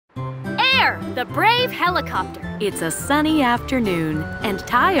Air, the brave helicopter. It's a sunny afternoon, and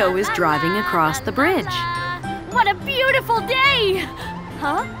Taiyo is driving across the bridge. What a beautiful day!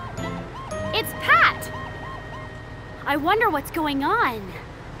 Huh? It's Pat. I wonder what's going on.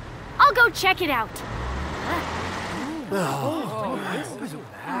 I'll go check it out.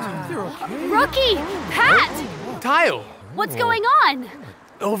 Rookie! Pat! Taiyo! What's going on?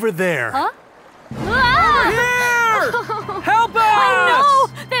 Over there. Huh? Here! Help us! Oh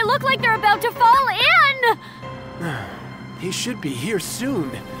no! They look like they're about to fall in! He should be here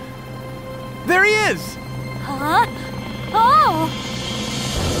soon. There he is! Huh? Oh!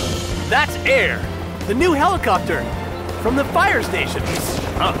 That's Air, the new helicopter from the fire station.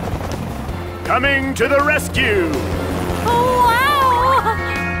 Huh. Coming to the rescue! Oh, wow!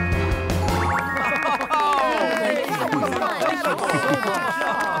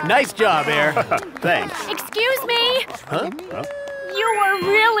 Nice job, Air. Thanks. Excuse me! Huh? You were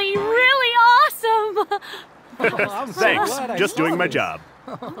really, really awesome! Thanks. Just doing my job.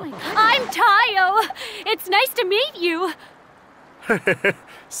 I'm Taiyo. It's nice to meet you.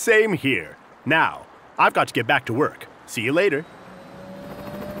 Same here. Now, I've got to get back to work. See you later.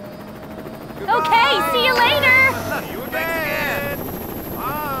 Okay, see you later. You again.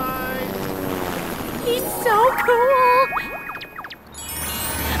 Bye. He's so cool.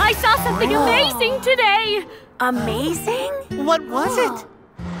 I saw something amazing today. Amazing? What was it?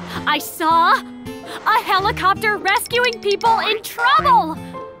 I saw a helicopter rescuing people in trouble.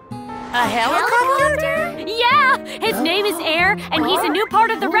 A helicopter? Yeah, his name is Air, and he's a new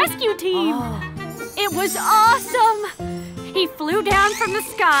part of the rescue team. It was awesome. He flew down from the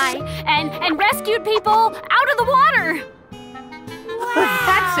sky and rescued people out of the water.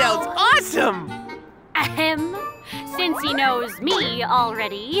 That sounds awesome! Ahem. Since he knows me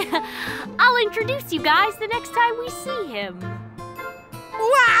already, I'll introduce you guys the next time we see him.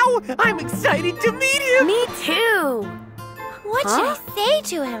 Wow! I'm excited to meet him! Me too. What should I say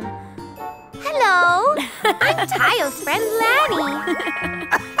to him? Hello, I'm Tayo's friend Lanny.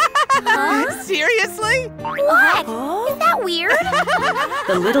 Seriously? What? Is that weird?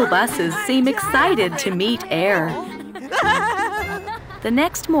 The little buses seem excited to meet Air. The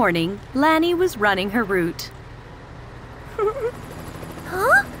next morning, Lanny was running her route.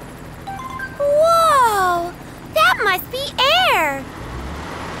 Huh? Whoa! That must be Air!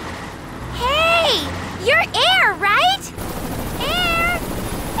 Hey! You're Air, right? Air!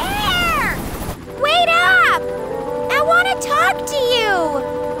 Air! Wait up! I want to talk to you!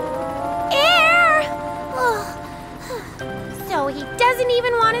 Air! Oh. So he doesn't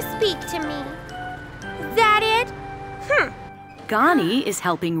even want to speak to me. Is that it? Gani is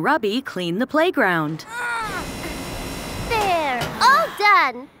helping Rubby clean the playground. There, all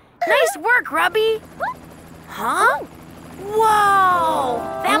done. Nice work, Rubby. Huh? Whoa!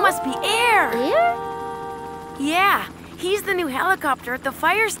 That must be Air. Air? Yeah, he's the new helicopter at the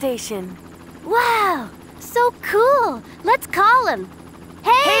fire station. Wow, so cool. Let's call him.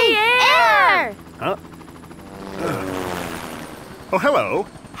 Hey, Air! Huh? Oh, hello.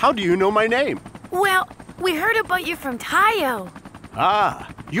 How do you know my name? Well, we heard about you from Taiyo. Ah,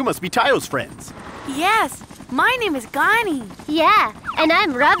 you must be Tayo's friends. Yes, my name is Gani. Yeah, and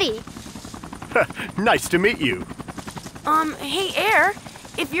I'm Rubby. Nice to meet you. Hey, Air,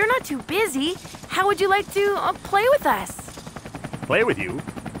 if you're not too busy, how would you like to play with us? Play with you?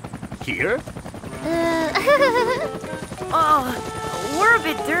 Here? Oh, we're a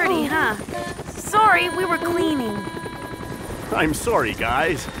bit dirty, huh? Sorry, we were cleaning. I'm sorry,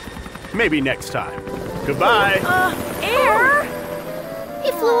 guys. Maybe next time. Goodbye. Air?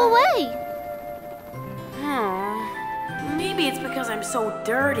 He flew away. Maybe it's because I'm so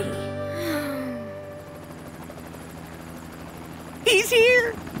dirty. He's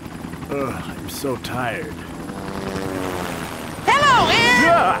here! I'm so tired. Hello, Air!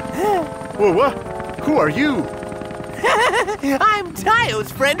 Yeah. Well, what? Who are you? I'm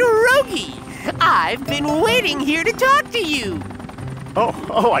Tayo's friend Rogi. I've been waiting here to talk to you.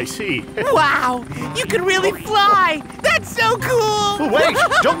 Oh, I see. Wow, you can really fly. That's so cool. Wait,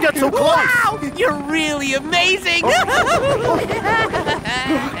 don't get so close. Wow, you're really amazing.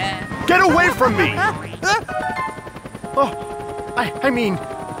 Get away from me. Oh, I mean...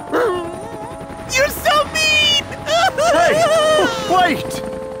 You're so mean. Hey, wait.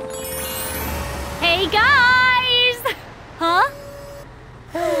 Hey, guys! Huh?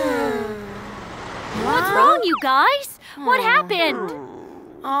 What's wrong, you guys? What happened?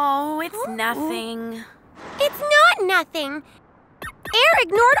 Oh, it's nothing. It's not nothing. Air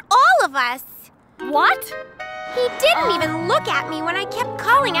ignored all of us. What? He didn't even look at me when I kept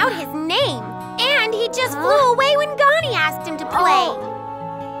calling out his name. And he just flew away when Gani asked him to play.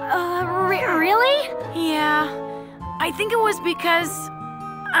 Really? Yeah, I think it was because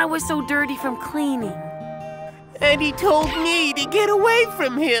I was so dirty from cleaning. And he told me to get away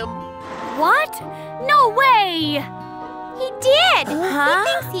from him. What? No way! He did! Huh?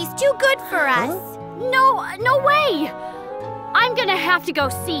 He thinks he's too good for us. No way! I'm gonna have to go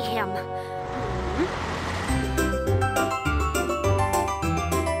see him.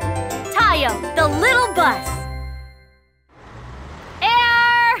 Tayo, the little bus.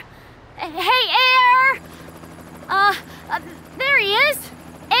 Air! Hey, Air! There he is.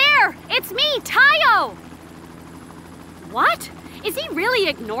 Air, it's me, Tayo. What? Is he really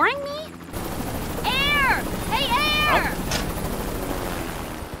ignoring me? Air! Hey, Air!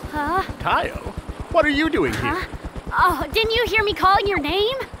 Huh? Tayo, what are you doing here? Oh, didn't you hear me calling your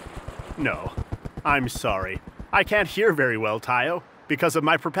name? No, I'm sorry. I can't hear very well, Tayo, because of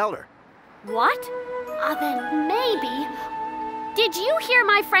my propeller. What? Then maybe. Did you hear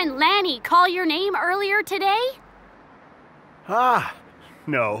my friend Lanny call your name earlier today? Ah,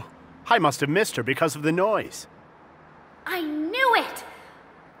 no. I must have missed her because of the noise. I knew it!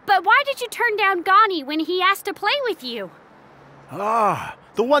 But why did you turn down Gani when he asked to play with you? Ah,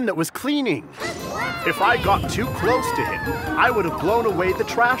 the one that was cleaning. If I got too close to him, I would have blown away the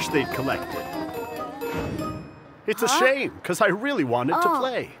trash they'd collected. It's a shame, because I really wanted to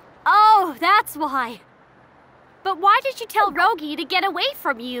play. Oh, that's why. But why did you tell Rogi to get away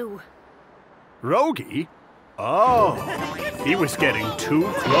from you? Rogi? Oh, he was getting too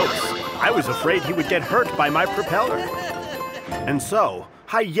close. I was afraid he would get hurt by my propeller. And so,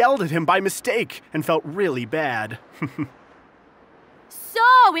 I yelled at him by mistake and felt really bad.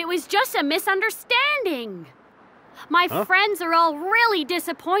 So, it was just a misunderstanding. My friends are all really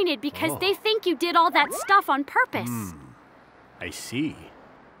disappointed because they think you did all that stuff on purpose. I see.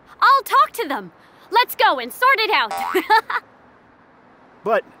 I'll talk to them. Let's go and sort it out.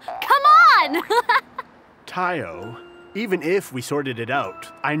 But, Come on! Tayo, even if we sorted it out,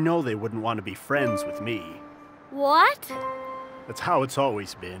 I know they wouldn't want to be friends with me. What? That's how it's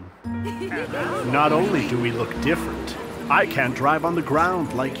always been. Not only do we look different, I can't drive on the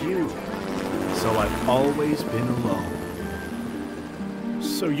ground like you. So I've always been alone.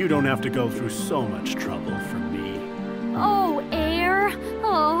 So you don't have to go through so much trouble for me. Oh, Air.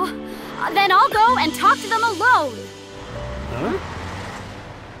 Oh. Then I'll go and talk to them alone. Huh?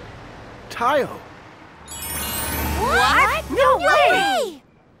 Tayo. What? No way!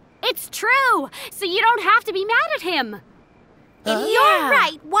 It's true, so you don't have to be mad at him. You're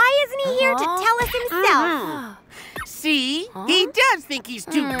right. Why isn't he here to tell us himself? See? He does think he's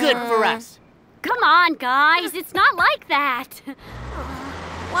too good for us. Come on, guys. It's not like that.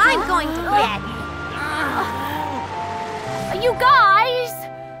 Well, I'm going to bed. You guys.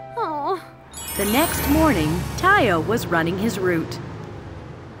 Oh. The next morning, Tayo was running his route.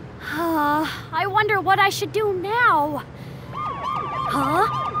 I wonder what I should do now. Huh?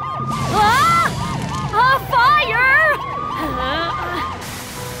 A fire!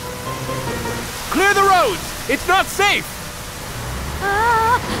 Clear the roads! It's not safe!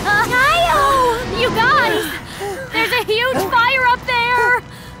 Tayo! You guys! There's a huge fire up there!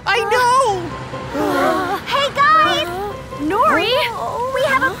 I know! Hey, guys! Nori! We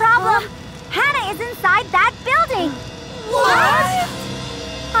have a problem. Hannah is inside that building. What?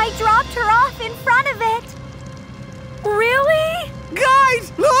 I dropped her off in front of it. Really?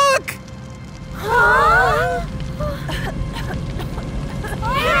 Guys, look! Huh?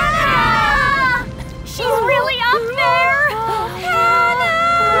 Hannah! She's really up there!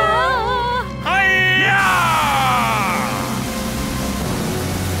 Hi-ya!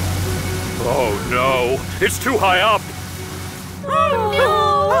 Oh no, it's too high up.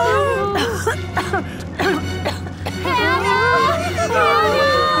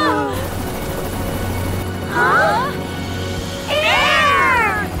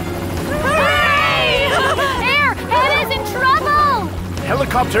 Air! Hooray! Air! Hannah's in trouble!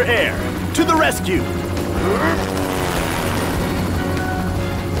 Helicopter Air, to the rescue!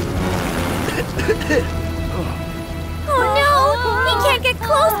 Oh no! He can't get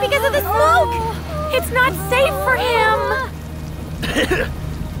close because of the smoke! It's not safe for him.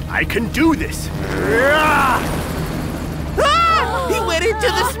 I can do this! Ah! He went into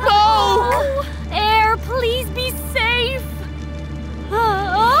the smoke! Air, please be safe!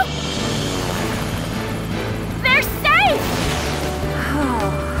 They're safe!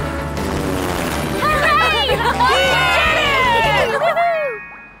 Hooray!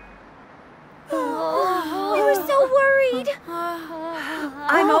 We were so worried.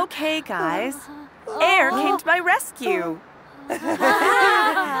 I'm okay, guys. Air came to my rescue.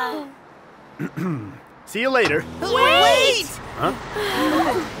 See you later. Wait!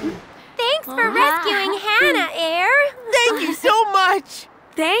 Thanks for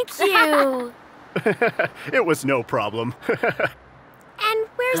you. It was no problem. And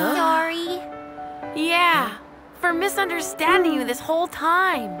we're sorry. Yeah, for misunderstanding you this whole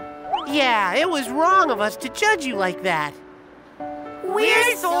time. Yeah, it was wrong of us to judge you like that.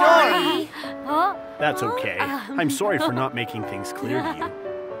 We're sorry. Huh? That's okay. I'm sorry for not making things clear to you.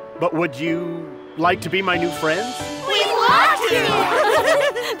 But would you like to be my new friends? We want to!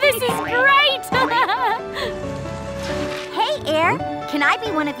 This is great! Hey, Air, can I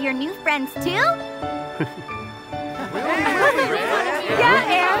be one of your new friends too? Yeah,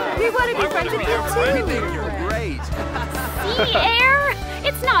 Air, we want to be friends with you too. See, Air?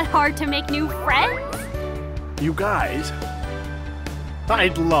 It's not hard to make new friends. You guys?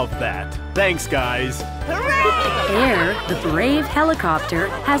 I'd love that. Thanks, guys. Air, the brave helicopter,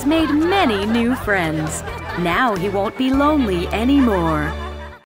 has made many new friends. Now he won't be lonely anymore.